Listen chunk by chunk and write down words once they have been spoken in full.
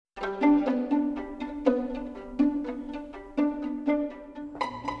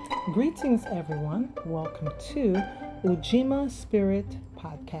Greetings, everyone. Welcome to Ujima Spirit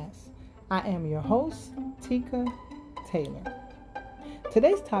Podcast. I am your host, Tika Taylor.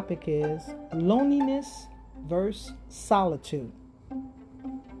 Today's topic is loneliness versus solitude.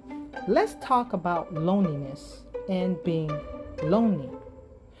 Let's talk about loneliness and being lonely.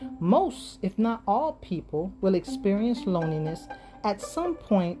 Most, if not all people, will experience loneliness at some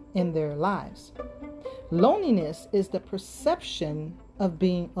point in their lives. Loneliness is the perception of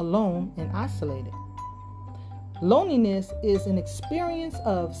being alone and isolated. Loneliness is an experience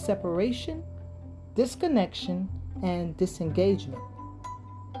of separation, disconnection, and disengagement.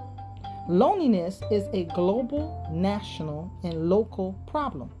 Loneliness is a global, national, and local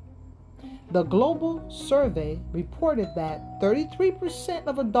problem. The global survey reported that 33%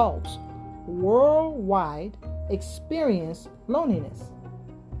 of adults worldwide experience loneliness.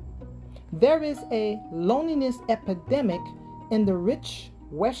 There is a loneliness epidemic in the rich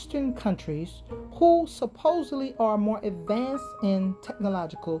Western countries who supposedly are more advanced in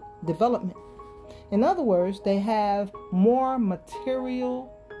technological development. In other words, they have more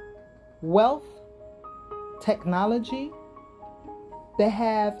material wealth, technology. They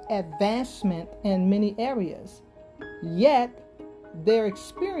have advancement in many areas, yet they're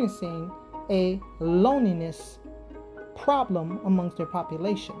experiencing a loneliness problem amongst their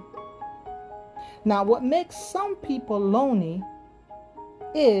population. Now, what makes some people lonely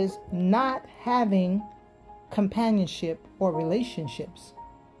is not having companionship or relationships.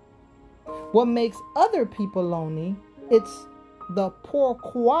 What makes other people lonely, it's the poor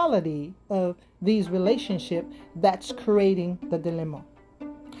quality of these relationships that's creating the dilemma.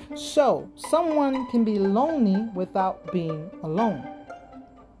 So, someone can be lonely without being alone.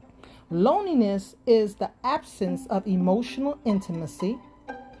 Loneliness is the absence of emotional intimacy,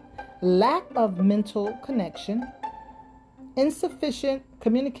 lack of mental connection, insufficient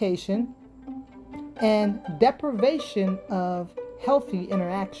communication, and deprivation of healthy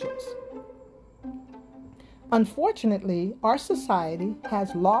interactions. Unfortunately, our society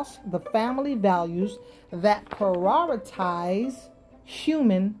has lost the family values that prioritize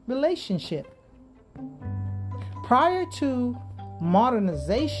human relationship. Prior to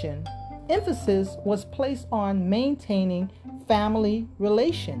modernization, emphasis was placed on maintaining family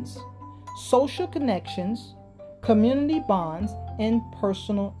relations, social connections, community bonds, and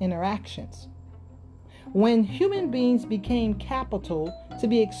personal interactions. When human beings became capital to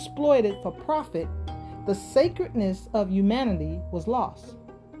be exploited for profit, the sacredness of humanity was lost.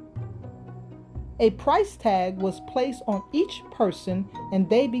 A price tag was placed on each person and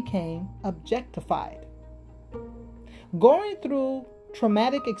they became objectified. Going through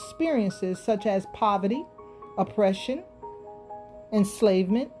traumatic experiences such as poverty, oppression,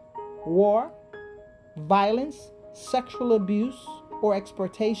 enslavement, war, violence, sexual abuse or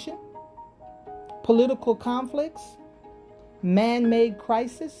exploitation, political conflicts, man-made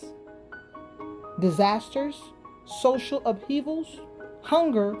crises, disasters, social upheavals,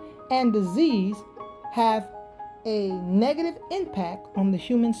 hunger, and disease have a negative impact on the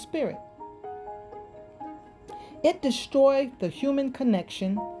human spirit. It destroyed the human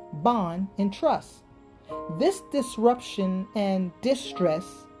connection, bond, and trust. This disruption and distress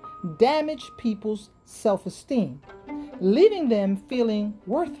damaged people's self-esteem, leaving them feeling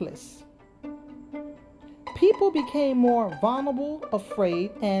worthless. People became more vulnerable,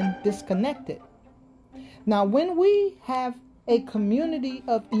 afraid, and disconnected. Now, when we have a community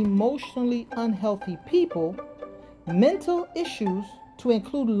of emotionally unhealthy people, mental issues, to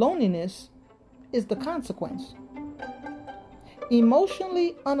include loneliness, is the consequence.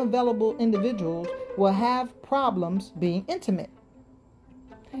 Emotionally unavailable individuals will have problems being intimate.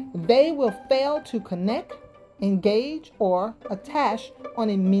 They will fail to connect, engage, or attach on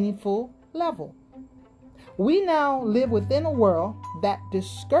a meaningful level. We now live within a world that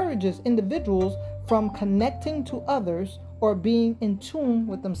discourages individuals from connecting to others or being in tune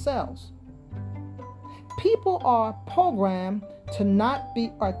with themselves. People are programmed to not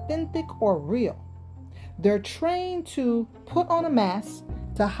be authentic or real. They're trained to put on a mask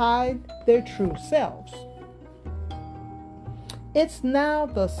to hide their true selves. It's now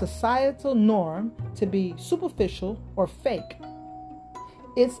the societal norm to be superficial or fake.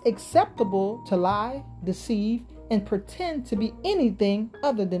 It's acceptable to lie, deceive, and pretend to be anything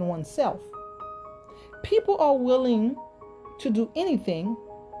other than oneself. People are willing to do anything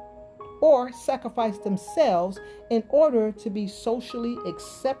or sacrifice themselves in order to be socially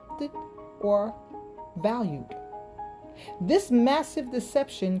accepted or valued. This massive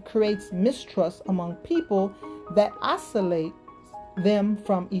deception creates mistrust among people that isolate them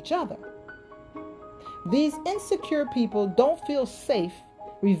from each other. These insecure people don't feel safe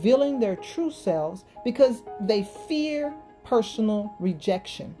revealing their true selves because they fear personal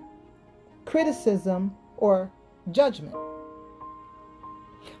rejection, criticism, or judgment.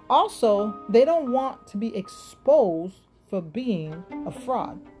 Also, they don't want to be exposed for being a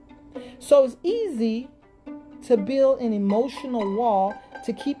fraud. So it's easy to build an emotional wall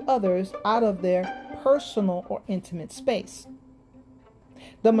to keep others out of their personal or intimate space.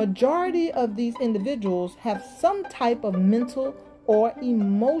 The majority of these individuals have some type of mental or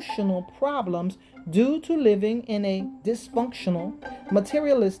emotional problems due to living in a dysfunctional,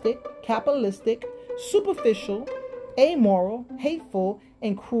 materialistic, capitalistic, superficial, amoral, hateful,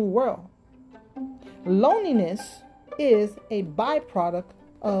 and cruel world. Loneliness is a byproduct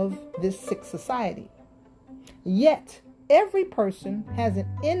of this sick society. Yet, every person has an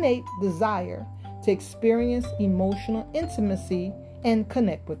innate desire to experience emotional intimacy and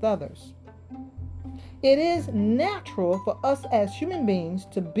connect with others. It is natural for us as human beings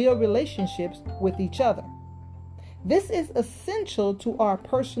to build relationships with each other. This is essential to our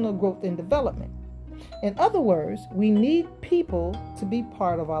personal growth and development. In other words, we need people to be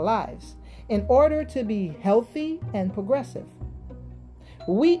part of our lives in order to be healthy and progressive.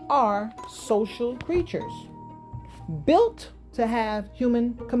 We are social creatures, built to have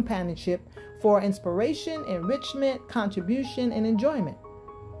human companionship for inspiration, enrichment, contribution, and enjoyment.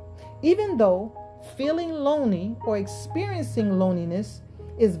 Even though feeling lonely or experiencing loneliness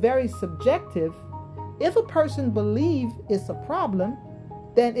is very subjective, if a person believes it's a problem,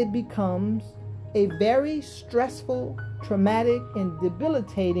 then it becomes a very stressful, traumatic, and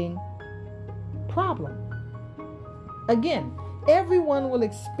debilitating problem. Again, everyone will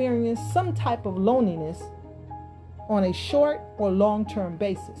experience some type of loneliness on a short or long-term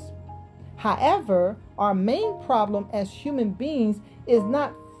basis. However, our main problem as human beings is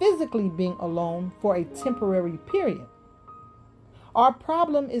not physically being alone for a temporary period. Our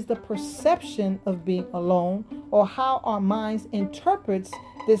problem is the perception of being alone, or how our minds interprets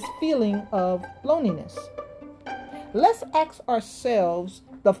this feeling of loneliness. Let's ask ourselves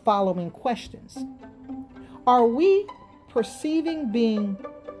the following questions. Are we perceiving being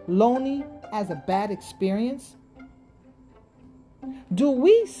lonely as a bad experience? Do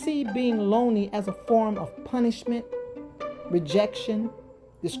we see being lonely as a form of punishment, rejection,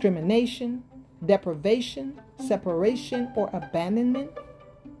 discrimination, deprivation, separation, or abandonment?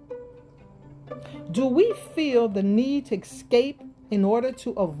 Do we feel the need to escape in order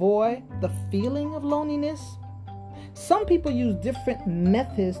to avoid the feeling of loneliness? Some people use different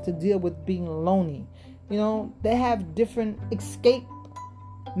methods to deal with being lonely. They have different escape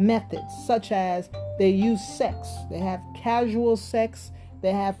methods, such as they use sex. They have casual sex.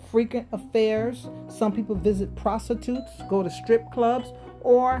 They have frequent affairs. Some people visit prostitutes, go to strip clubs,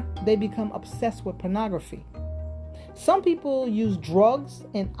 or they become obsessed with pornography. Some people use drugs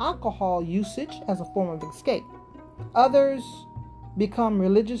and alcohol usage as a form of escape. Others become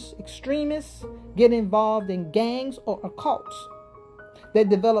religious extremists, get involved in gangs or occults. They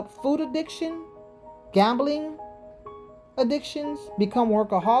develop food addiction, gambling addictions, become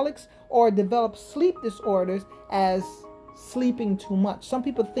workaholics, or develop sleep disorders as sleeping too much. Some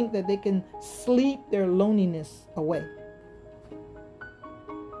people think that they can sleep their loneliness away.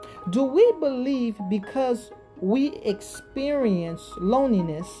 Do we believe because we experience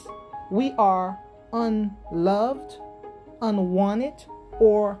loneliness, we are unloved, unwanted,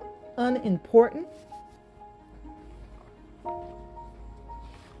 or unimportant?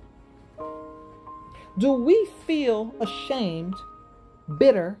 Do we feel ashamed,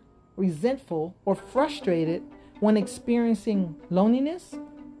 bitter, resentful, or frustrated when experiencing loneliness?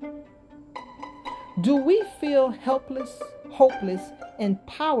 Do we feel helpless, hopeless, and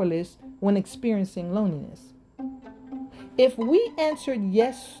powerless when experiencing loneliness? If we answered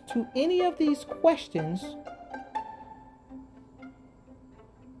yes to any of these questions,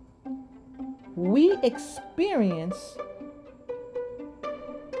 we experience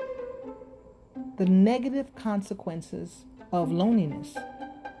the negative consequences of loneliness,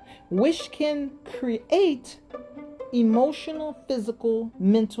 which can create emotional, physical,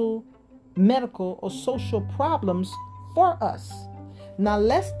 mental, medical, or social problems for us. Now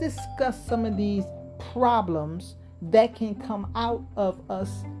let's discuss some of these problems that can come out of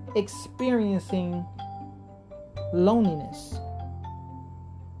us experiencing loneliness.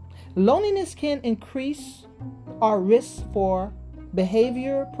 Loneliness can increase our risk for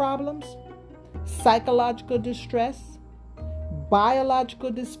behavior problems, psychological distress,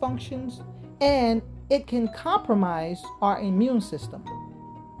 biological dysfunctions, and it can compromise our immune system.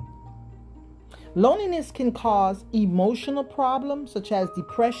 Loneliness can cause emotional problems such as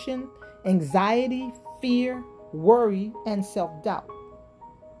depression, anxiety, fear, worry, and self-doubt.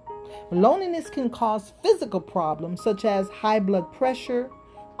 Loneliness can cause physical problems such as high blood pressure,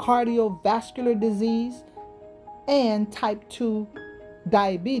 cardiovascular disease, and type 2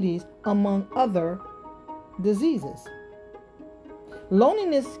 diabetes, among other diseases.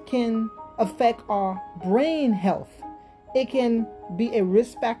 Loneliness can affect our brain health. It can be a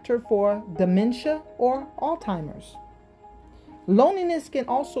risk factor for dementia or Alzheimer's. Loneliness can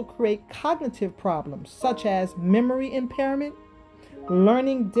also create cognitive problems such as memory impairment,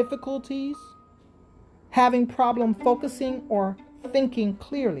 learning difficulties, having problem focusing or thinking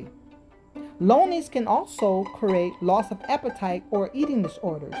clearly. Loneliness can also create loss of appetite or eating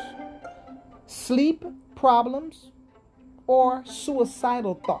disorders, sleep problems, or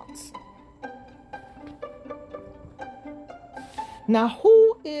suicidal thoughts. Now,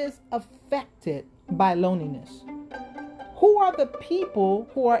 who is affected by loneliness? Who are the people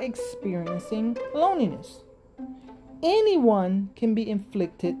who are experiencing loneliness? Anyone can be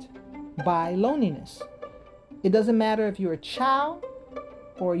inflicted by loneliness. It doesn't matter if you're a child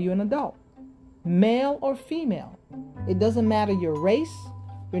or you're an adult, male or female. It doesn't matter your race,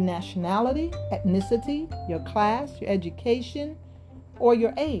 your nationality, ethnicity, your class, your education, or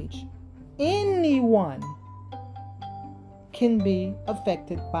your age. Anyone can be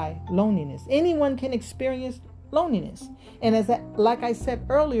affected by loneliness. Anyone can experience loneliness. And like I said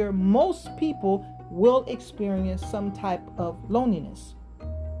earlier, most people will experience some type of loneliness.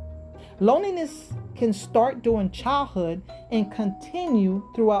 Loneliness can start during childhood and continue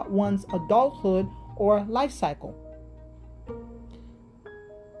throughout one's adulthood or life cycle.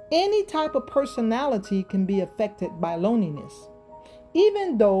 Any type of personality can be affected by loneliness.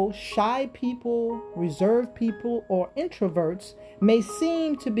 Even though shy people, reserved people, or introverts may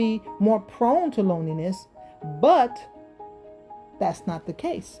seem to be more prone to loneliness, but that's not the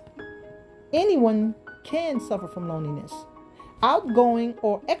case. Anyone can suffer from loneliness. Outgoing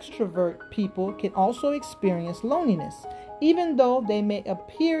or extrovert people can also experience loneliness. Even though they may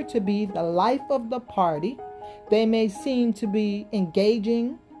appear to be the life of the party, they may seem to be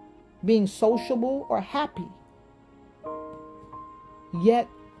engaging, being sociable, or happy. Yet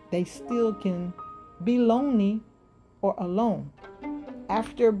they still can be lonely or alone.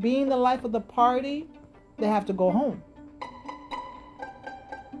 After being the life of the party, they have to go home.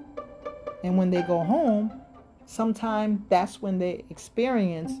 And when they go home, sometimes that's when they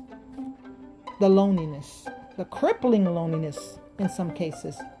experience the loneliness, the crippling loneliness in some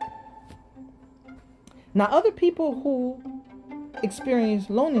cases. Now, other people who experience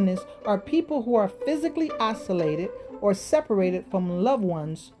loneliness are people who are physically isolated or separated from loved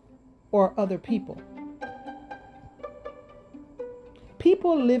ones or other people.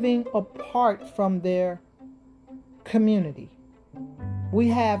 People living apart from their community. We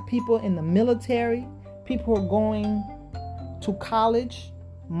have people in the military, people who are going to college,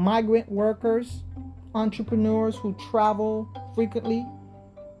 migrant workers, entrepreneurs who travel frequently,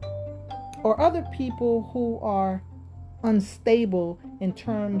 or other people who are unstable in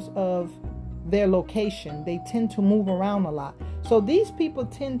terms of their location. They tend to move around a lot. So these people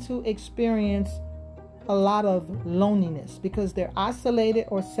tend to experience a lot of loneliness because they're isolated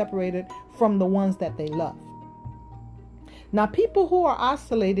or separated from the ones that they love. Now, people who are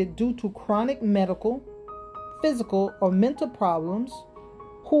isolated due to chronic medical, physical, or mental problems,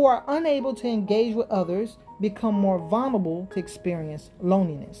 who are unable to engage with others, become more vulnerable to experience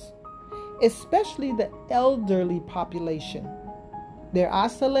loneliness, especially the elderly population. They're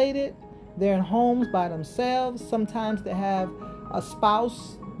isolated, they're in homes by themselves. Sometimes they have a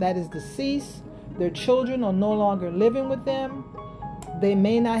spouse that is deceased. Their children are no longer living with them. They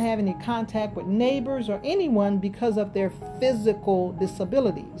may not have any contact with neighbors or anyone because of their physical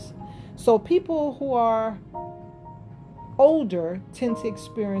disabilities. So people who are older tend to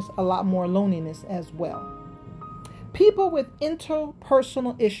experience a lot more loneliness as well. People with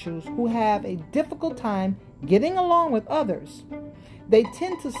interpersonal issues who have a difficult time getting along with others, they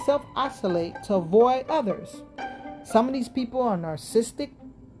tend to self-isolate to avoid others. Some of these people are narcissistic,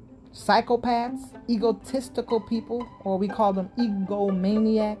 psychopaths, egotistical people, or we call them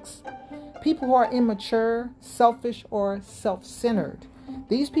egomaniacs. People who are immature, selfish, or self-centered.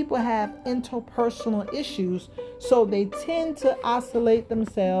 These people have interpersonal issues, so they tend to isolate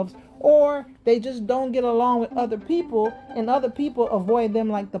themselves, or they just don't get along with other people, and other people avoid them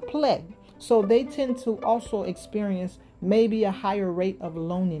like the plague. So they tend to also experience maybe a higher rate of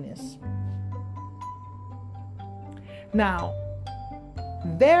loneliness. Now,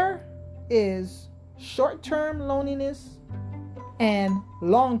 there is short-term loneliness and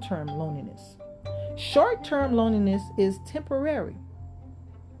long-term loneliness. Short-term loneliness is temporary.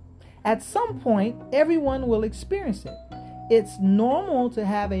 At some point, everyone will experience it. It's normal to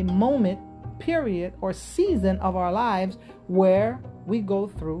have a moment, period, or season of our lives where we go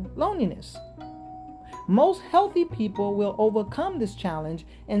through loneliness. Most healthy people will overcome this challenge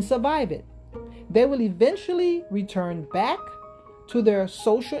and survive it. They will eventually return back to their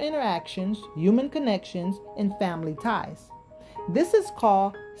social interactions, human connections, and family ties. This is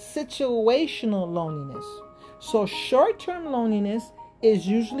called situational loneliness. So short-term loneliness is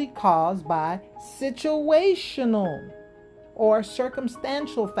usually caused by situational or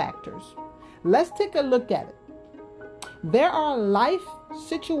circumstantial factors. Let's take a look at it. There are life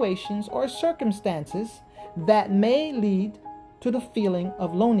situations or circumstances that may lead to the feeling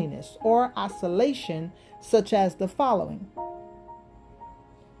of loneliness or isolation, such as the following.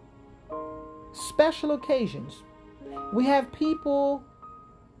 Special occasions. We have people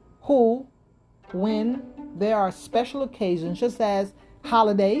who, when there are special occasions, such as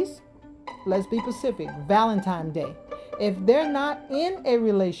holidays, let's be specific, Valentine's Day. If they're not in a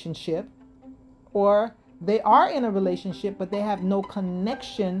relationship, or they are in a relationship but they have no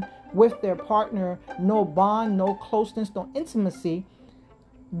connection with their partner, no bond, no closeness, no intimacy,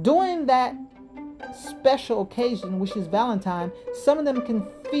 during that special occasion, which is Valentine, some of them can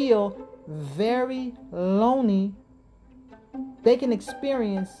feel very lonely. They can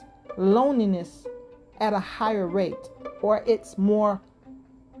experience loneliness at a higher rate, or it's more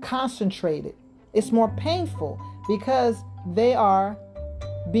concentrated. It's more painful because they are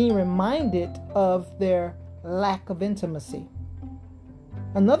being reminded of their lack of intimacy.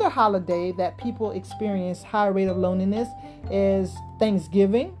 Another holiday that people experience high rate of loneliness is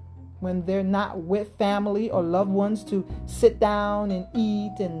Thanksgiving, when they're not with family or loved ones to sit down and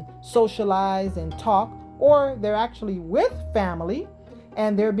eat and socialize and talk, or they're actually with family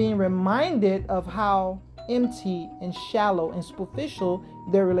and they're being reminded of how empty and shallow and superficial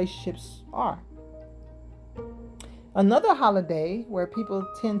their relationships are. Another holiday where people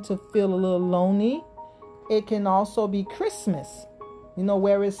tend to feel a little lonely, it can also be Christmas,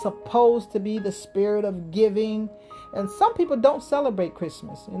 where it's supposed to be the spirit of giving. And some people don't celebrate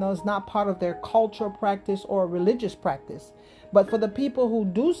Christmas. It's not part of their cultural practice or religious practice. But for the people who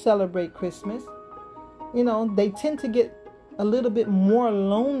do celebrate Christmas, they tend to get a little bit more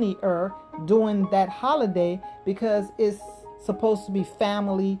lonelier during that holiday because it's supposed to be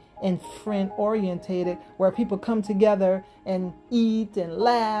family and friend orientated, where people come together and eat and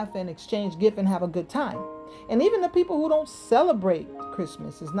laugh and exchange gifts and have a good time. And even the people who don't celebrate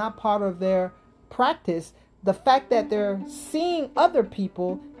Christmas, is not part of their practice, the fact that they're seeing other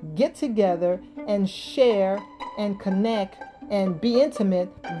people get together and share and connect and be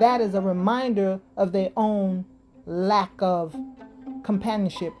intimate, that is a reminder of their own lack of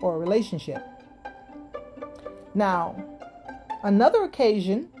companionship or relationship. Now, another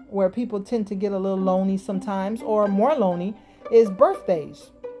occasion where people tend to get a little lonely sometimes, or more lonely, is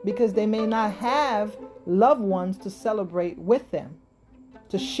birthdays, because they may not have loved ones to celebrate with them,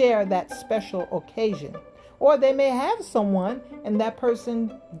 to share that special occasion. Or they may have someone and that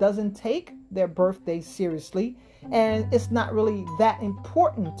person doesn't take their birthday seriously, and it's not really that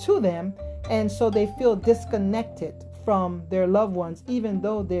important to them, and so they feel disconnected from their loved ones even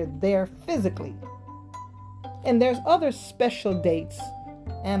though they're there physically. And there's other special dates,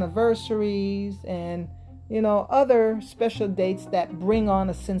 anniversaries, and other special dates that bring on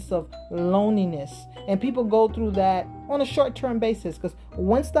a sense of loneliness. And people go through that on a short-term basis, because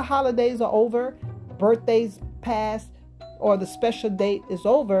once the holidays are over, birthdays pass, or the special date is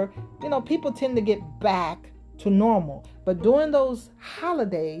over, people tend to get back to normal. But during those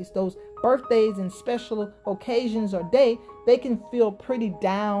holidays, those birthdays and special occasions or day, they can feel pretty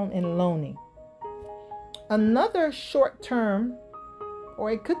down and lonely. Another short-term,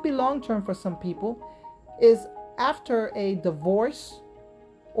 or it could be long-term for some people, is after a divorce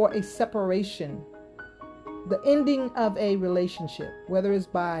or a separation, the ending of a relationship, whether it's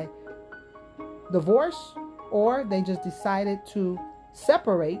by divorce or they just decided to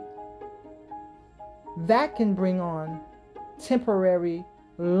separate, that can bring on temporary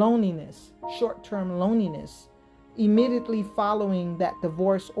loneliness, short-term loneliness, immediately following that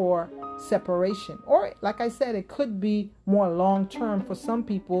divorce or separation. Or, like I said, it could be more long-term for some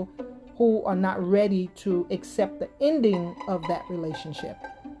people who are not ready to accept the ending of that relationship.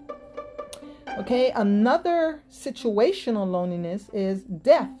 Okay, another situational loneliness is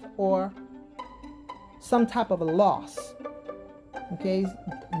death or some type of a loss. Okay,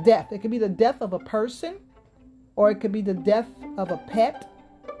 death. It could be the death of a person, or it could be the death of a pet,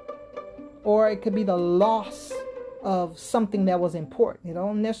 or it could be the loss of something that was important. It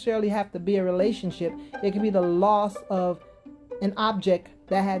don't necessarily have to be a relationship. It could be the loss of an object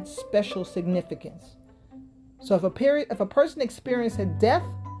that had special significance. So if a person experiences a death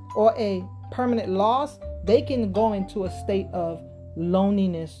or a permanent loss, they can go into a state of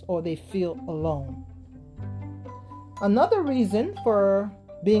loneliness or they feel alone. Another reason for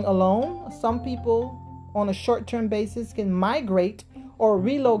being alone, some people on a short-term basis can migrate or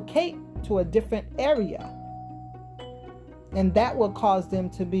relocate to a different area. And that will cause them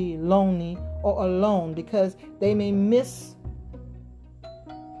to be lonely or alone because they may miss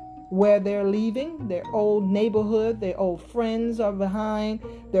where they're leaving, their old neighborhood, their old friends are behind,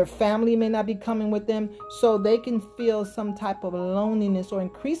 their family may not be coming with them, so they can feel some type of loneliness or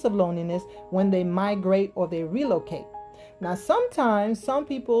increase of loneliness when they migrate or they relocate. Now, sometimes some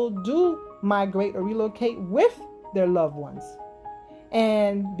people do migrate or relocate with their loved ones.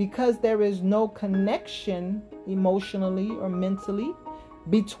 And because there is no connection emotionally or mentally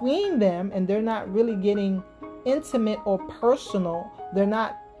between them, and they're not really getting intimate or personal, they're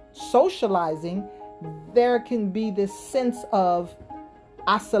not socializing, there can be this sense of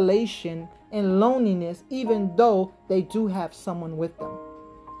isolation and loneliness, even though they do have someone with them.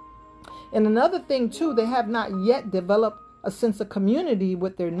 And another thing too, they have not yet developed a sense of community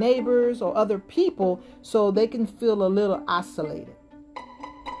with their neighbors or other people, so they can feel a little isolated.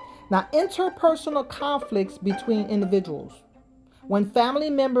 Now, interpersonal conflicts between individuals. When family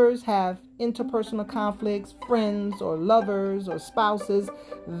members have interpersonal conflicts, friends or lovers or spouses,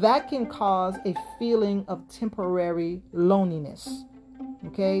 that can cause a feeling of temporary loneliness,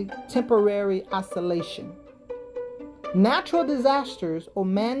 temporary isolation. Natural disasters or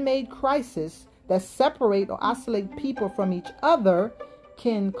man-made crises that separate or isolate people from each other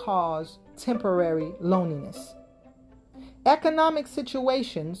can cause temporary loneliness. Economic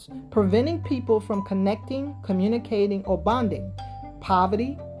situations preventing people from connecting, communicating, or bonding.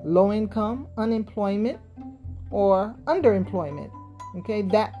 Poverty, low income, unemployment, or underemployment.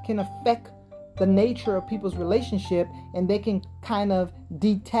 That can affect the nature of people's relationship, and they can kind of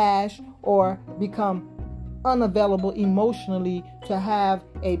detach or become unavailable emotionally to have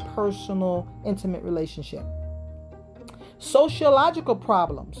a personal, intimate relationship. Sociological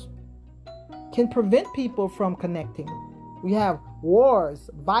problems can prevent people from connecting. We have wars,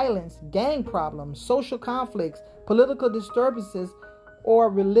 violence, gang problems, social conflicts, political disturbances,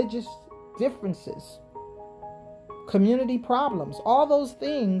 or religious differences, community problems. All those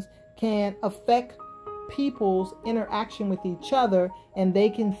things can affect people's interaction with each other, and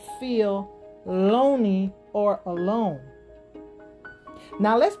they can feel lonely or alone.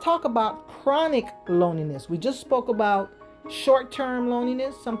 Now let's talk about chronic loneliness. We just spoke about short-term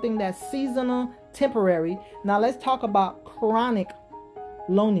loneliness, something that's seasonal, temporary. Now let's talk about chronic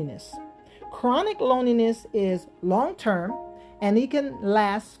loneliness. Chronic loneliness is long-term, and it can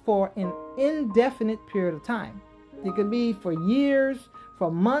last for an indefinite period of time. It could be for years,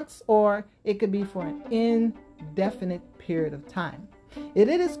 for months, or it could be for an indefinite period of time. It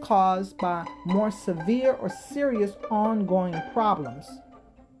is caused by more severe or serious ongoing problems.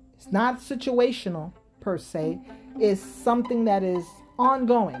 It's not situational per se. It's something that is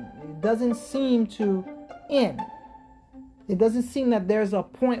ongoing. It doesn't seem to end. It doesn't seem that there's a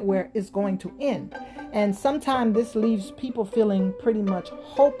point where it's going to end. And sometimes this leaves people feeling pretty much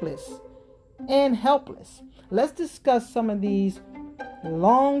hopeless and helpless. Let's discuss some of these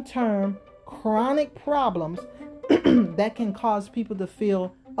long-term chronic problems that can cause people to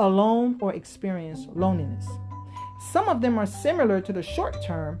feel alone or experience loneliness. Some of them are similar to the short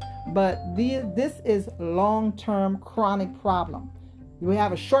term, but this is long-term chronic problem. We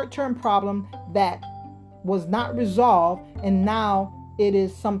have a short-term problem that was not resolved, and now it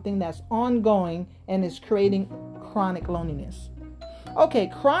is something that's ongoing and is creating chronic loneliness. Okay,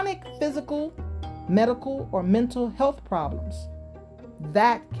 chronic physical, medical, or mental health problems.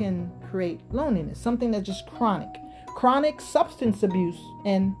 That can create loneliness, something that's just chronic. Chronic substance abuse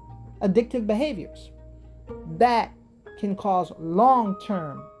and addictive behaviors. That can cause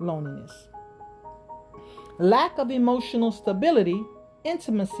long-term loneliness. Lack of emotional stability,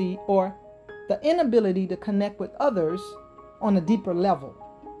 intimacy, or the inability to connect with others on a deeper level.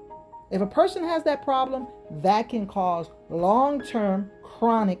 If a person has that problem, that can cause long-term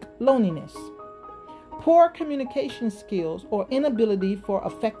chronic loneliness. Poor communication skills or inability for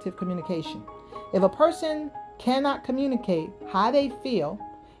effective communication. If a person cannot communicate how they feel,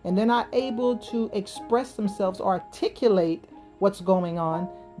 and they're not able to express themselves or articulate what's going on,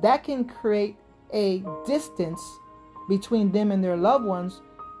 that can create a distance between them and their loved ones,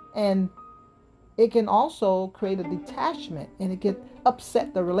 and it can also create a detachment, and it can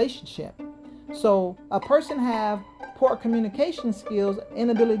upset the relationship. So a person have poor communication skills,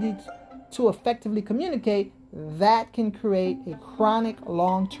 inability to effectively communicate, that can create a chronic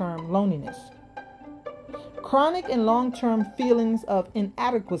long-term loneliness. Chronic and long-term feelings of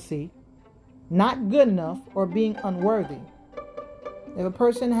inadequacy, not good enough, or being unworthy. If a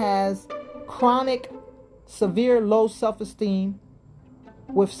person has chronic, severe low self-esteem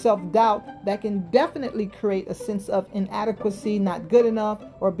with self-doubt, that can definitely create a sense of inadequacy, not good enough,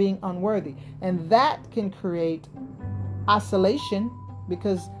 or being unworthy. And that can create isolation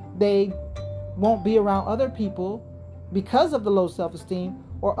because they won't be around other people because of the low self-esteem,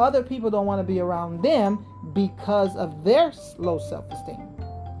 or other people don't want to be around them because of their low self-esteem.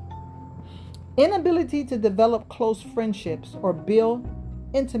 Inability to develop close friendships or build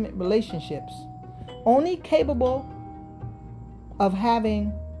intimate relationships. Only capable of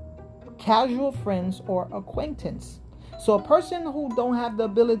having casual friends or acquaintance. So a person who don't have the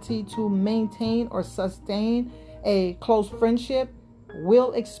ability to maintain or sustain a close friendship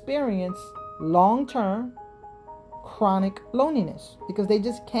will experience long-term chronic loneliness because they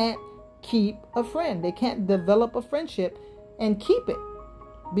just can't keep a friend. They can't develop a friendship and keep it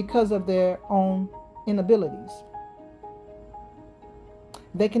because of their own inabilities.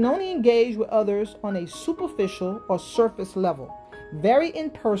 They can only engage with others on a superficial or surface level, very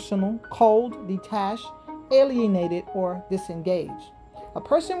impersonal, cold, detached, alienated, or disengaged. A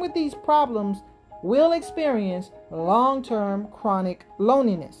person with these problems will experience long-term chronic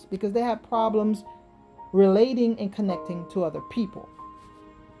loneliness because they have problems relating and connecting to other people.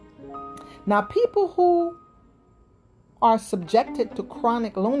 Now, people who are subjected to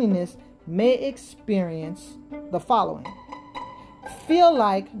chronic loneliness may experience the following: feel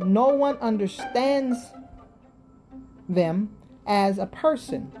like no one understands them as a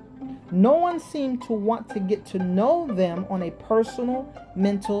person. No one seems to want to get to know them on a personal,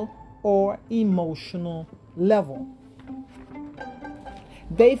 mental, or emotional level.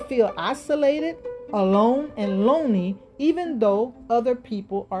 They feel isolated, alone, and lonely, even though other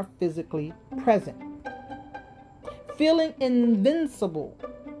people are physically present. Feeling invincible.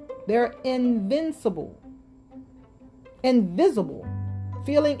 They're invincible. Invisible.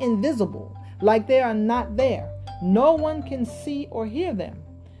 Feeling invisible, like they are not there. No one can see or hear them.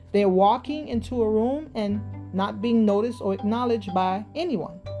 They're walking into a room and not being noticed or acknowledged by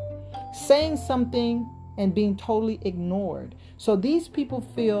anyone. Saying something and being totally ignored. So these people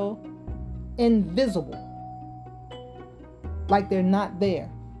feel invisible, like they're not there.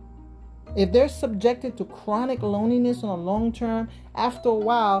 If they're subjected to chronic loneliness on a long term, after a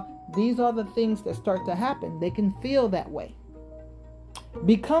while, these are the things that start to happen. They can feel that way.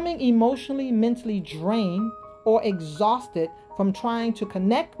 Becoming emotionally, mentally drained or exhausted from trying to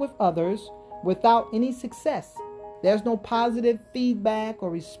connect with others without any success. There's no positive feedback or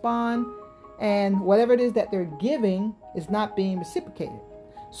respond, and whatever it is that they're giving is not being reciprocated.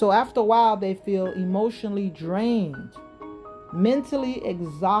 So after a while, they feel emotionally drained, mentally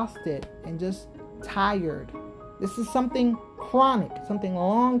exhausted, and just tired. This is something chronic, something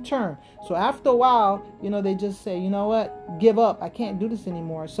long term. So after a while, they just say, you know what, give up. I can't do this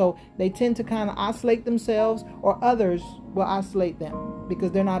anymore. So they tend to kind of isolate themselves, or others will isolate them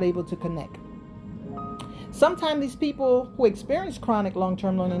because they're not able to connect. Sometimes these people who experience chronic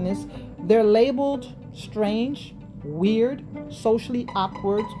long-term loneliness, they're labeled strange, weird, socially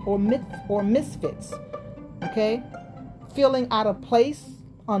awkward, or misfits. Okay? Feeling out of place,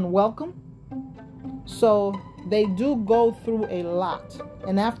 unwelcome. So they do go through a lot.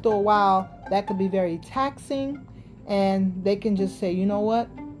 And after a while, that could be very taxing. And they can just say, you know what?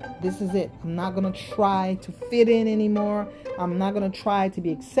 This is it. I'm not going to try to fit in anymore. I'm not going to try to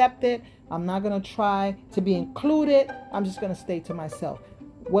be accepted. I'm not going to try to be included. I'm just going to stay to myself.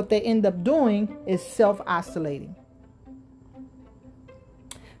 What they end up doing is self-isolating.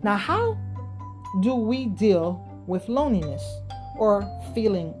 Now, how do we deal with loneliness or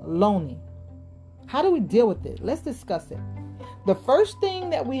feeling lonely? How do we deal with it? Let's discuss it. The first thing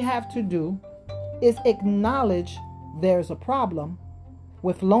that we have to do is acknowledge there's a problem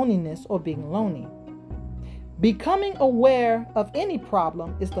with loneliness or being lonely. Becoming aware of any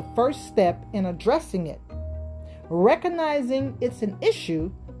problem is the first step in addressing it. Recognizing it's an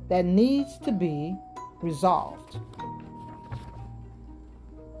issue that needs to be resolved.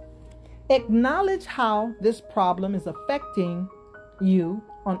 Acknowledge how this problem is affecting you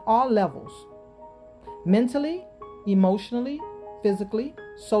on all levels: mentally, emotionally, physically,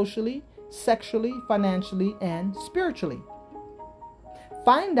 socially, sexually, financially, and spiritually.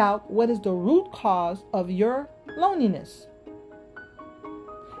 Find out what is the root cause of your loneliness.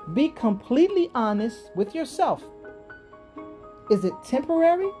 Be completely honest with yourself. Is it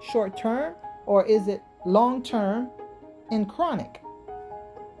temporary, short term, or is it long term and chronic?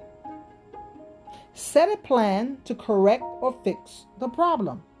 Set a plan to correct or fix the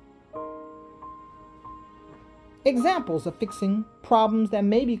problem. Examples of fixing problems that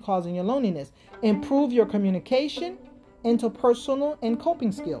may be causing your loneliness: improve your communication, interpersonal, and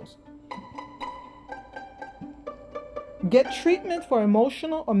coping skills. Get treatment for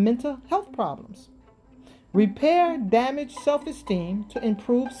emotional or mental health problems. Repair damaged self-esteem to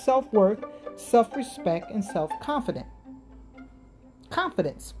improve self-worth, self-respect, and self-confidence.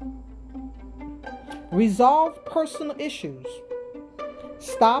 Confidence. Resolve personal issues.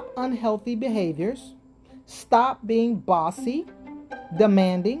 Stop unhealthy behaviors. Stop being bossy,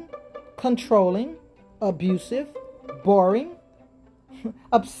 demanding, controlling, abusive, boring,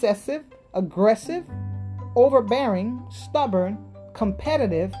 obsessive, aggressive, overbearing, stubborn,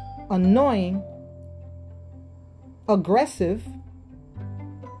 competitive, annoying, aggressive,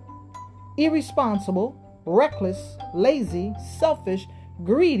 irresponsible, reckless, lazy, selfish,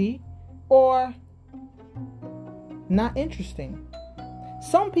 greedy, or not interesting.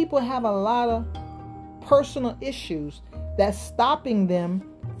 Some people have a lot of personal issues that's stopping them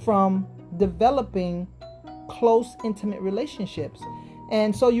from developing close, intimate relationships.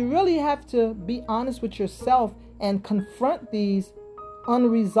 And so you really have to be honest with yourself and confront these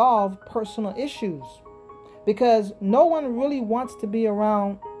unresolved personal issues, because no one really wants to be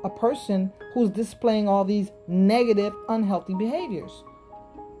around a person who's displaying all these negative, unhealthy behaviors.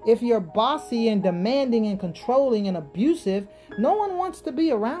 If you're bossy and demanding and controlling and abusive, no one wants to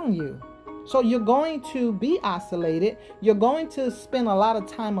be around you. So you're going to be isolated. You're going to spend a lot of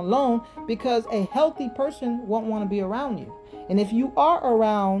time alone, because a healthy person won't want to be around you. And if you are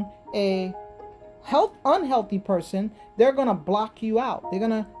around a unhealthy person, they're going to block you out. They're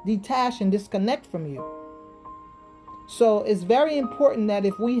going to detach and disconnect from you. So it's very important that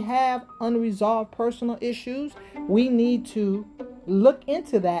if we have unresolved personal issues, we need to look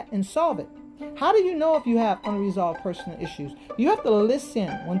into that and solve it. How do you know if you have unresolved personal issues? You have to listen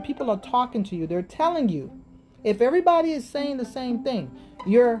when people are talking to you. They're telling you. If everybody is saying the same thing,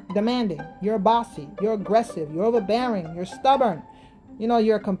 you're demanding, you're bossy, you're aggressive, you're overbearing, you're stubborn,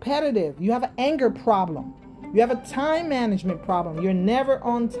 you're competitive, you have an anger problem, you have a time management problem, you're never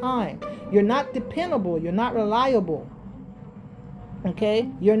on time, you're not dependable, you're not reliable, okay?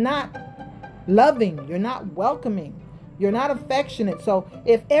 You're not loving, you're not welcoming, you're not affectionate. So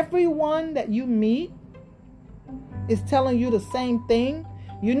if everyone that you meet is telling you the same thing,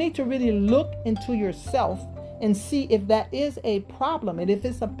 you need to really look into yourself and see if that is a problem and if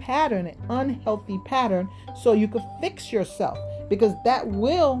it's a pattern, an unhealthy pattern, so you could fix yourself, because that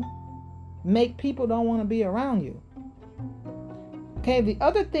will make people don't want to be around you. Okay, the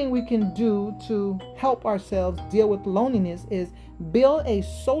other thing we can do to help ourselves deal with loneliness is build a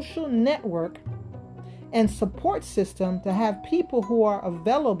social network and support system to have people who are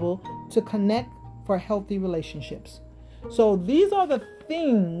available to connect for healthy relationships. So these are the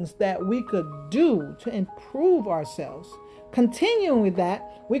things that we could do to improve ourselves. Continuing with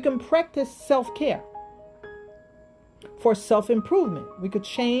that, we can practice self-care for self-improvement. We could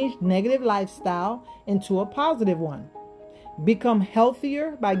change negative lifestyle into a positive one. Become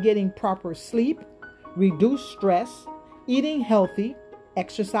healthier by getting proper sleep, reduce stress, eating healthy,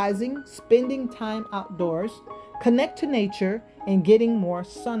 exercising, spending time outdoors, connect to nature, and getting more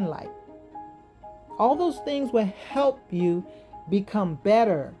sunlight. All those things will help you become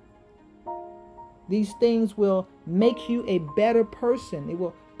better. These things will make you a better person. It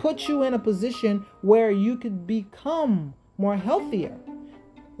will put you in a position where you could become more healthier.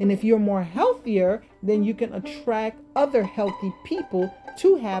 And if you're more healthier, then you can attract other healthy people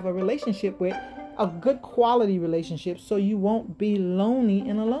to have a relationship with, a good quality relationship, so you won't be lonely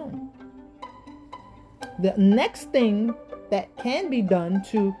and alone. The next thing that can be done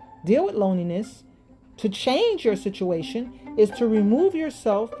to deal with loneliness, to change your situation, is to remove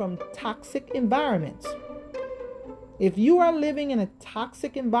yourself from toxic environments. If you are living in a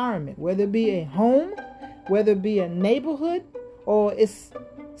toxic environment, whether it be a home, whether it be a neighborhood, or it's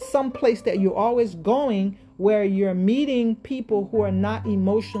some place that you're always going where you're meeting people who are not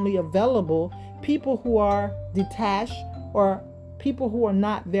emotionally available, people who are detached, or people who are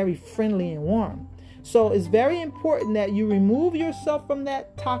not very friendly and warm. So it's very important that you remove yourself from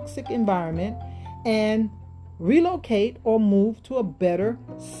that toxic environment and relocate or move to a better,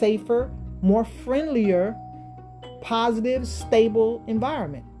 safer, more friendlier, positive, stable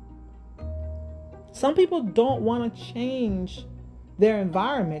environment. Some people don't want to change their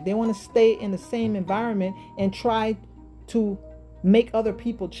environment. They want to stay in the same environment and try to make other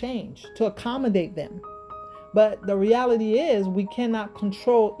people change, to accommodate them. But the reality is we cannot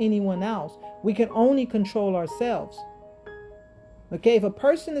control anyone else. We can only control ourselves. Okay, if a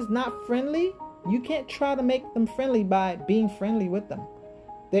person is not friendly, you can't try to make them friendly by being friendly with them.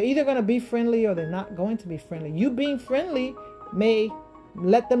 They're either going to be friendly or they're not going to be friendly. You being friendly may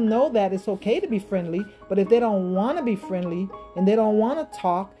let them know that it's okay to be friendly, but if they don't want to be friendly and they don't want to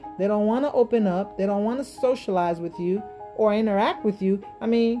talk, they don't want to open up, they don't want to socialize with you or interact with you,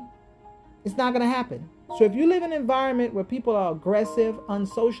 it's not going to happen. So if you live in an environment where people are aggressive,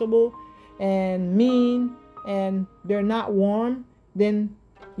 unsociable, and mean, and they're not warm, then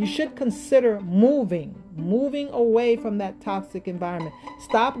you should consider moving away from that toxic environment.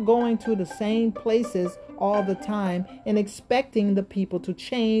 Stop going to the same places all the time and expecting the people to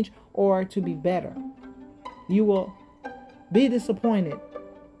change or to be better. You will be disappointed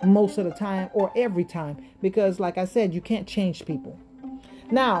most of the time or every time because, like I said, you can't change people.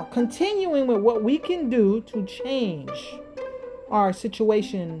 Now, continuing with what we can do to change our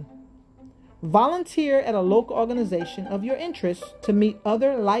situation. Volunteer at a local organization of your interest to meet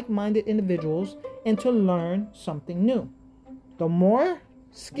other like-minded individuals and to learn something new. The more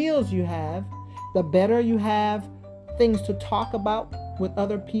skills you have, the better you have things to talk about with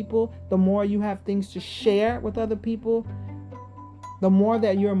other people, the more you have things to share with other people, the more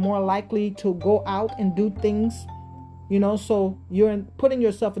that you're more likely to go out and do things, so you're putting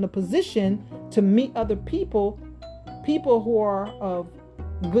yourself in a position to meet other people who are of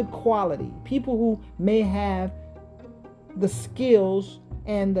good quality, people who may have the skills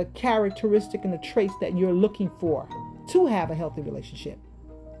and the characteristic and the traits that you're looking for to have a healthy relationship.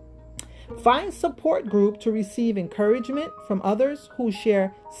 Find support group to receive encouragement from others who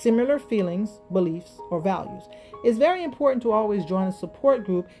share similar feelings, beliefs, or values. It's very important to always join a support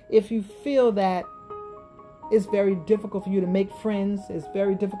group if you feel that it's very difficult for you to make friends. It's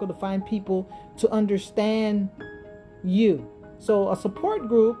very difficult to find people to understand you. So a support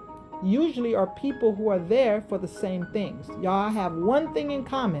group usually are people who are there for the same things. Y'all have one thing in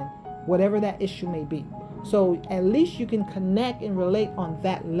common, whatever that issue may be. So at least you can connect and relate on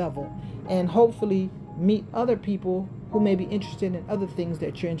that level and hopefully meet other people who may be interested in other things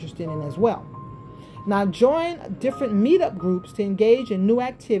that you're interested in as well. Now join different meetup groups to engage in new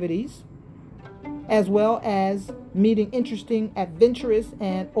activities as well as meeting interesting, adventurous,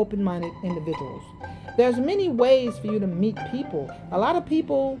 and open-minded individuals. There's many ways for you to meet people. A lot of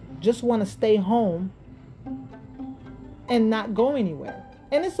people just want to stay home and not go anywhere.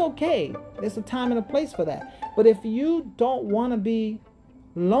 And it's okay. There's a time and a place for that. But if you don't want to be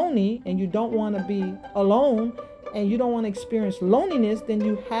lonely and you don't want to be alone and you don't want to experience loneliness, then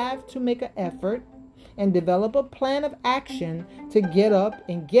you have to make an effort and develop a plan of action to get up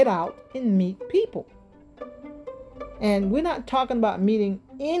and get out and meet people. And we're not talking about meeting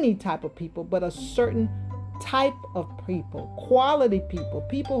any type of people, but a certain type of people, quality people,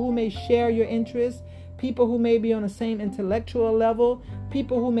 people who may share your interests, people who may be on the same intellectual level,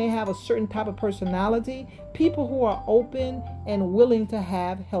 people who may have a certain type of personality, people who are open and willing to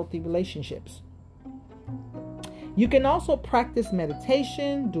have healthy relationships. You can also practice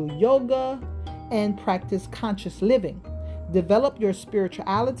meditation, do yoga, and practice conscious living. Develop your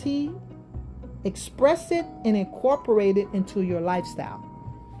spirituality, express it, and incorporate it into your lifestyle.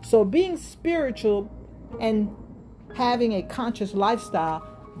 So being spiritual and having a conscious lifestyle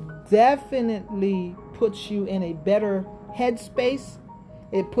definitely puts you in a better headspace.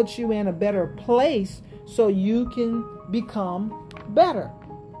 It puts you in a better place so you can become better.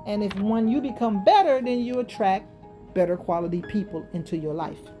 And when you become better, then you attract better quality people into your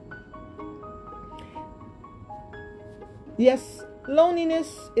life. Yes,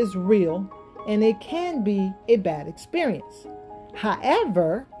 loneliness is real and it can be a bad experience.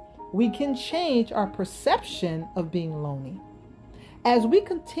 However, we can change our perception of being lonely. As we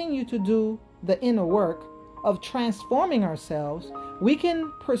continue to do the inner work of transforming ourselves, we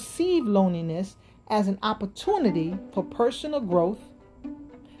can perceive loneliness as an opportunity for personal growth,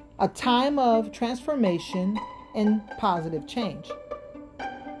 a time of transformation, and positive change.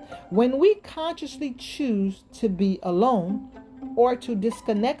 When we consciously choose to be alone or to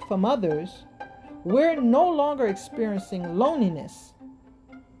disconnect from others, we're no longer experiencing loneliness.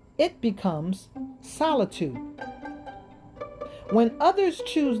 It becomes solitude. When others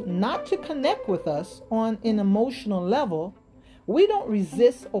choose not to connect with us on an emotional level, we don't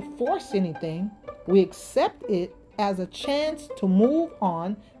resist or force anything. We accept it as a chance to move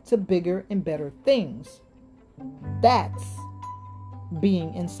on to bigger and better things. That's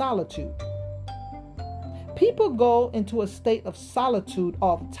being in solitude. People go into a state of solitude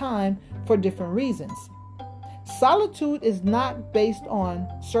all the time for different reasons. Solitude is not based on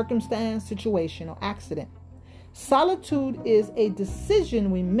circumstance, situation, or accident. Solitude is a decision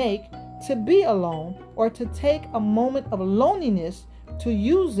we make to be alone or to take a moment of loneliness to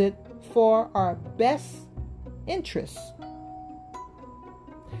use it for our best interests.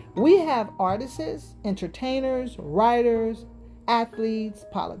 We have artists, entertainers, writers, athletes,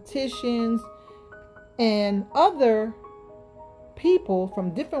 politicians, and other people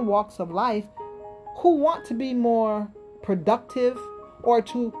from different walks of life who want to be more productive or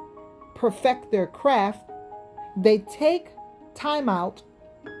to perfect their craft. They take time out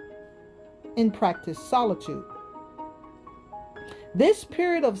and practice solitude. This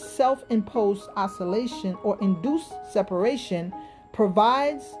period of self-imposed isolation or induced separation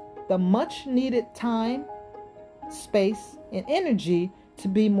provides the much needed time, space, and energy to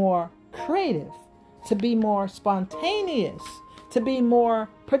be more creative, to be more spontaneous, to be more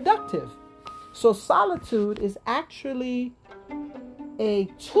productive. So solitude is actually a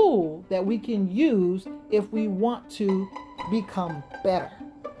tool that we can use if we want to become better.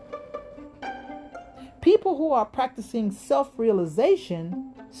 People who are practicing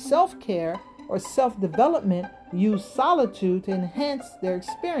self-realization, self-care, or self-development use solitude to enhance their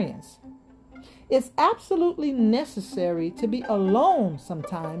experience. It's absolutely necessary to be alone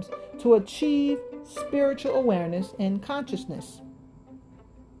sometimes to achieve spiritual awareness and consciousness.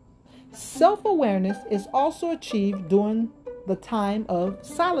 Self-awareness is also achieved during the time of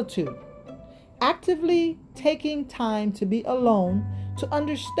solitude. Actively taking time to be alone to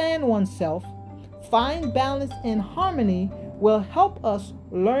understand oneself, find balance and harmony will help us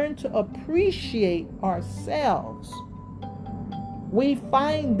learn to appreciate ourselves. We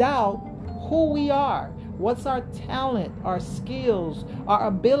find out who we are, what's our talent, our skills, our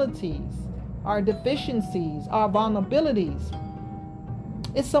abilities, our deficiencies, our vulnerabilities.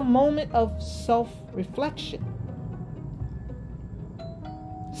 It's a moment of self-reflection.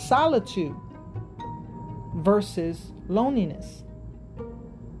 Solitude versus loneliness.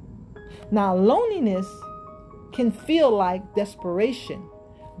 Now, loneliness can feel like desperation,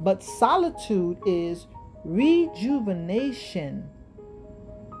 but solitude is rejuvenation.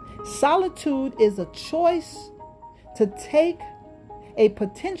 Solitude is a choice to take a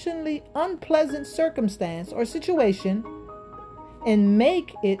potentially unpleasant circumstance or situation and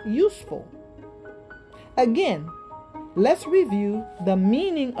make it useful. Again, let's review the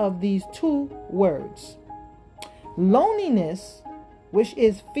meaning of these two words. Loneliness, which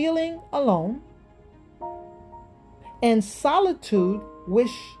is feeling alone, and solitude, which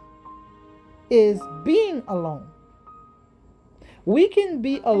is being alone. We can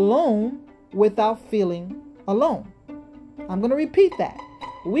be alone without feeling alone. I'm going to repeat that.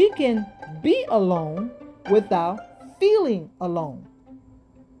 We can be alone without feeling alone.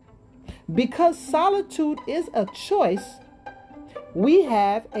 Because solitude is a choice, we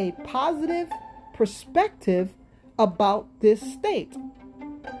have a positive perspective about this state.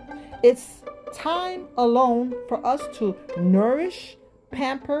 It's time alone for us to nourish,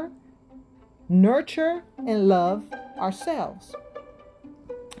 pamper, nurture, and love ourselves.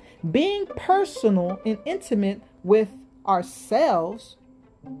 Being personal and intimate with ourselves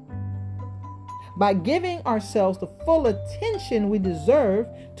by giving ourselves the full attention we deserve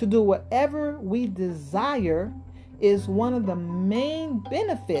to do whatever we desire is one of the main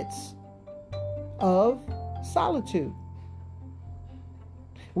benefits of solitude.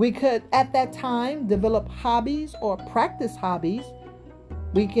 We could, at that time, develop hobbies or practice hobbies.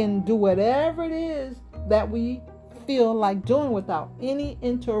 We can do whatever it is that we feel like doing without any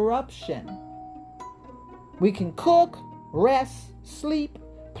interruption. We can cook, rest, sleep,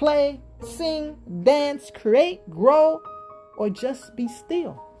 play, sing, dance, create, grow, or just be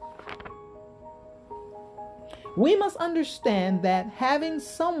still. We must understand that having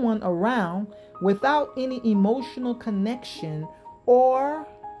someone around without any emotional connection or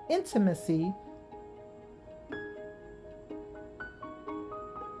intimacy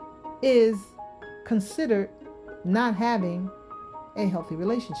is considered not having a healthy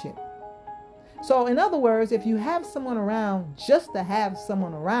relationship. So in other words, if you have someone around just to have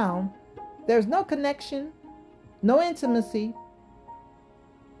someone around, there's no connection, no intimacy,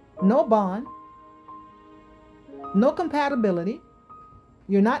 no bond, no compatibility.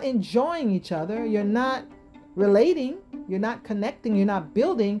 You're not enjoying each other. You're not relating. You're not connecting. You're not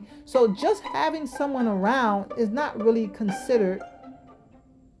building. So just having someone around is not really considered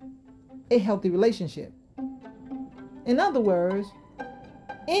a healthy relationship. In other words,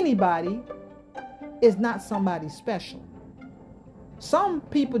 anybody is not somebody special. Some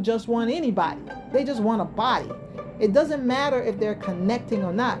people just want anybody. They just want a body. It doesn't matter if they're connecting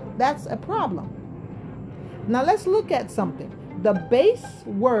or not. That's a problem. Now let's look at something. The base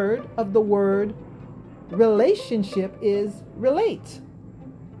word of the word relationship is relate.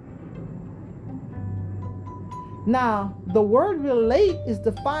 Now, the word relate is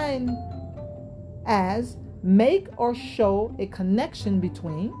defined as make or show a connection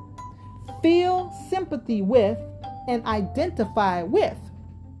between, feel sympathy with, and identify with.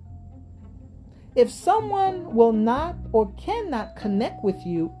 If someone will not or cannot connect with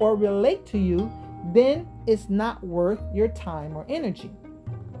you or relate to you, then it's not worth your time or energy.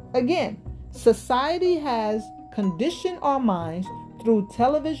 Again, society has conditioned our minds through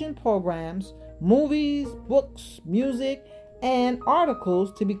television programs, movies, books, music, and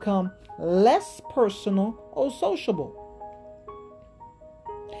articles to become less personal or sociable.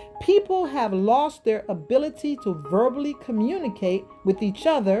 People have lost their ability to verbally communicate with each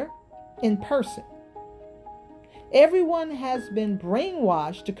other in person. Everyone has been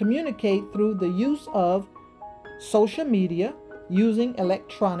brainwashed to communicate through the use of social media using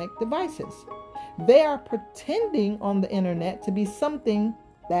electronic devices. They are pretending on the internet to be something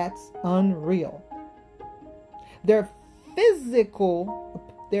that's unreal. Their physical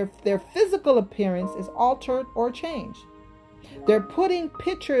appearance is altered or changed. They're putting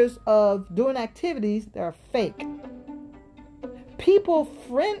pictures of doing activities that are fake. People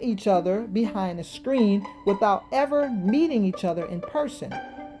friend each other behind a screen without ever meeting each other in person.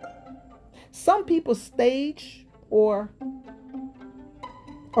 Some people stage or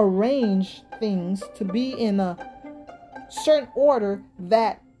arrange things to be in a certain order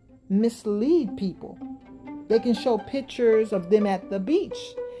that mislead people. They can show pictures of them at the beach,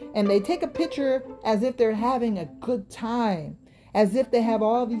 and they take a picture as if they're having a good time, as if they have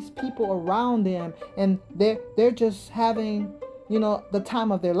all these people around them and they're just having, the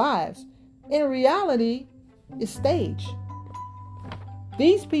time of their lives. In reality, it's staged.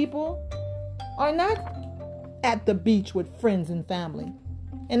 These people are not at the beach with friends and family.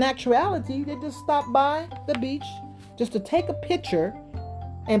 In actuality, they just stop by the beach just to take a picture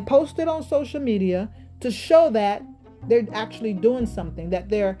and post it on social media to show that they're actually doing something, that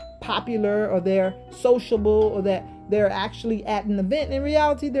they're popular or they're sociable or that they're actually at an event. In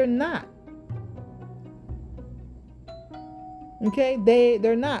reality, they're not. Okay,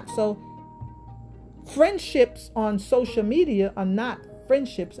 they're not. So friendships on social media are not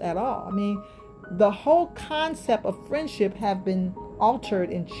friendships at all. I mean, the whole concept of friendship have been altered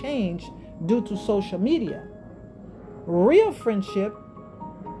and changed due to social media. Real friendship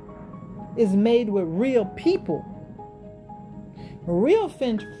is made with real people. Real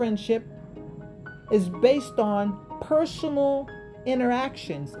friendship is based on personal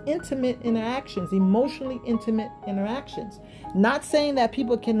interactions, intimate interactions, emotionally intimate interactions. Not saying that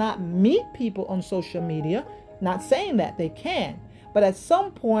people cannot meet people on social media, not saying that they can, but at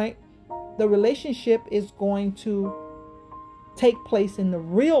some point the relationship is going to take place in the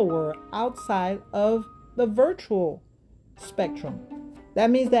real world outside of the virtual spectrum.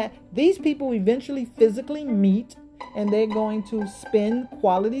 That means that these people eventually physically meet and they're going to spend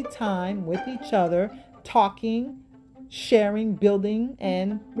quality time with each other, talking, sharing, building,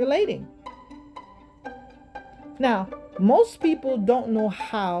 and relating. Now, most people don't know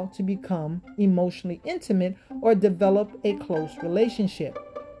how to become emotionally intimate or develop a close relationship.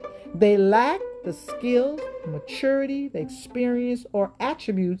 They lack the skills, maturity, the experience, or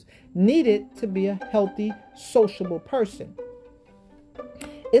attributes needed to be a healthy, sociable person.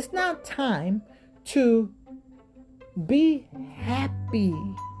 It's now time to be happy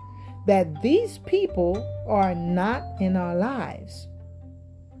that these people are not in our lives.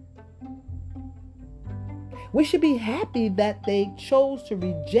 We should be happy that they chose to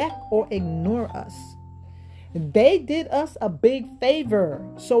reject or ignore us. They did us a big favor,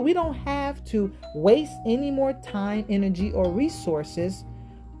 so we don't have to waste any more time, energy, or resources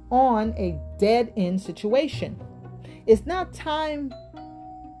on a dead-end situation. It's now time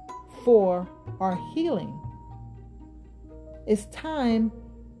for our healing. It's time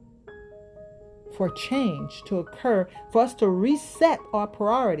for change to occur, for us to reset our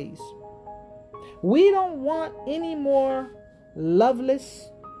priorities. We don't want any more loveless,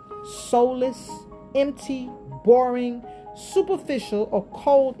 soulless, empty, boring, superficial, or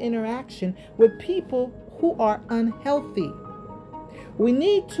cold interaction with people who are unhealthy. We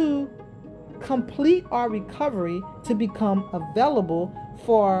need to complete our recovery to become available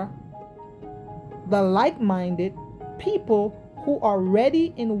for the like-minded people who are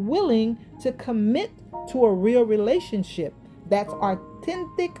ready and willing to commit to a real relationship that's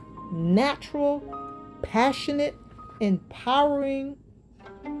authentic, natural, passionate, empowering,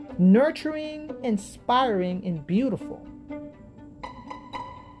 nurturing, inspiring, and beautiful.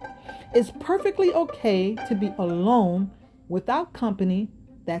 It's perfectly okay to be alone without company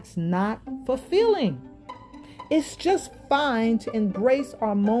that's not fulfilling. It's just fine to embrace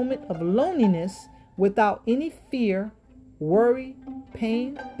our moment of loneliness without any fear, worry,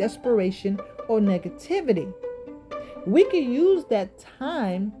 pain, desperation, or negativity. We can use that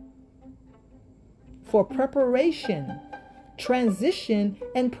time for preparation, transition,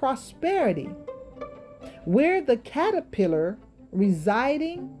 and prosperity. We're the caterpillar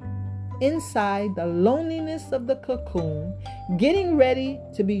residing inside the loneliness of the cocoon, getting ready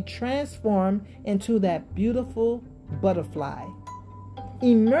to be transformed into that beautiful butterfly,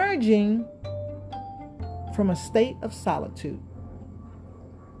 emerging from a state of solitude.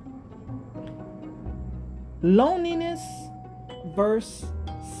 Loneliness versus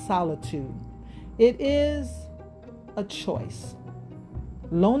solitude. It is a choice.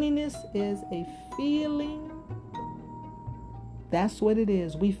 Loneliness is a feeling. That's what it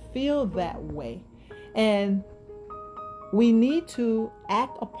is. We feel that way. And we need to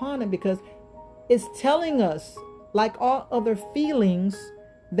act upon it because it's telling us, like all other feelings,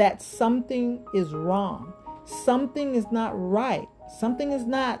 that something is wrong. Something is not right. Something is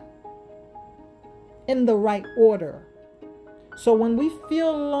not in the right order. So when we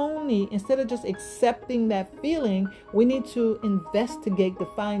feel lonely, instead of just accepting that feeling, we need to investigate to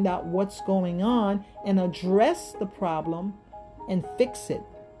find out what's going on and address the problem and fix it.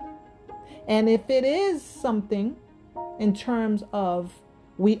 And if it is something in terms of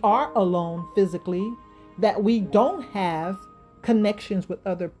we are alone physically, that we don't have connections with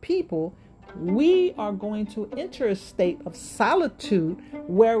other people, we are going to enter a state of solitude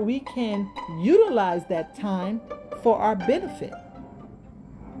where we can utilize that time for our benefit.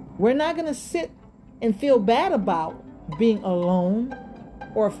 We're not going to sit and feel bad about being alone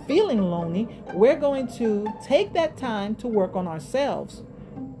or feeling lonely. We're going to take that time to work on ourselves,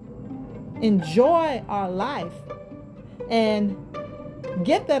 enjoy our life, and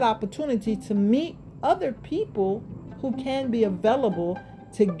get that opportunity to meet other people who can be available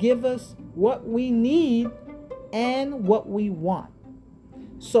to give us what we need and what we want.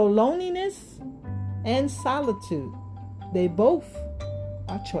 So loneliness and solitude, they both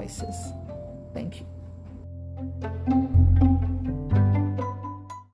are choices. Thank you.